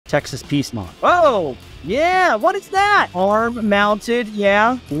Texas Peace Mod. Oh, yeah, what is that? Arm mounted,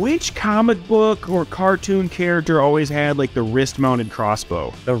 yeah. Which comic book or cartoon character always had like the wrist mounted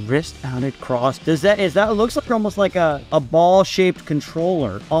crossbow? The wrist mounted cross. Is that it looks like almost like a ball shaped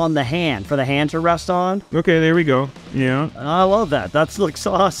controller on the hand for the hand to rest on. Okay, there we go. Yeah. I love that. That looks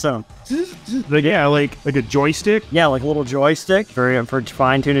awesome. Like, yeah, like a joystick. Yeah, like a little joystick for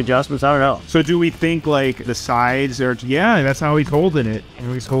fine-tuned adjustments. I don't know. So do we think like the sides are? Yeah, that's how he's holding it.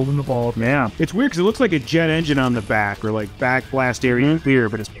 And he's holding the ball. Yeah, it's weird because it looks like a jet engine on the back, or like back blast area clear,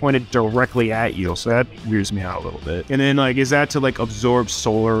 but it's pointed directly at you. So that weirds me out a little bit. And then like, is that to like absorb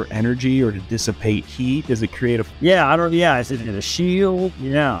solar energy or to dissipate heat? Does it create a? Yeah, I don't. Yeah, is it a shield?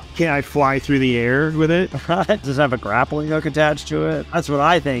 Yeah. Can I fly through the air with it? Does it have a grappling hook attached to it? That's what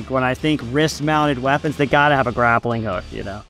I think when I think wrist-mounted weapons. They gotta have a grappling hook, you know.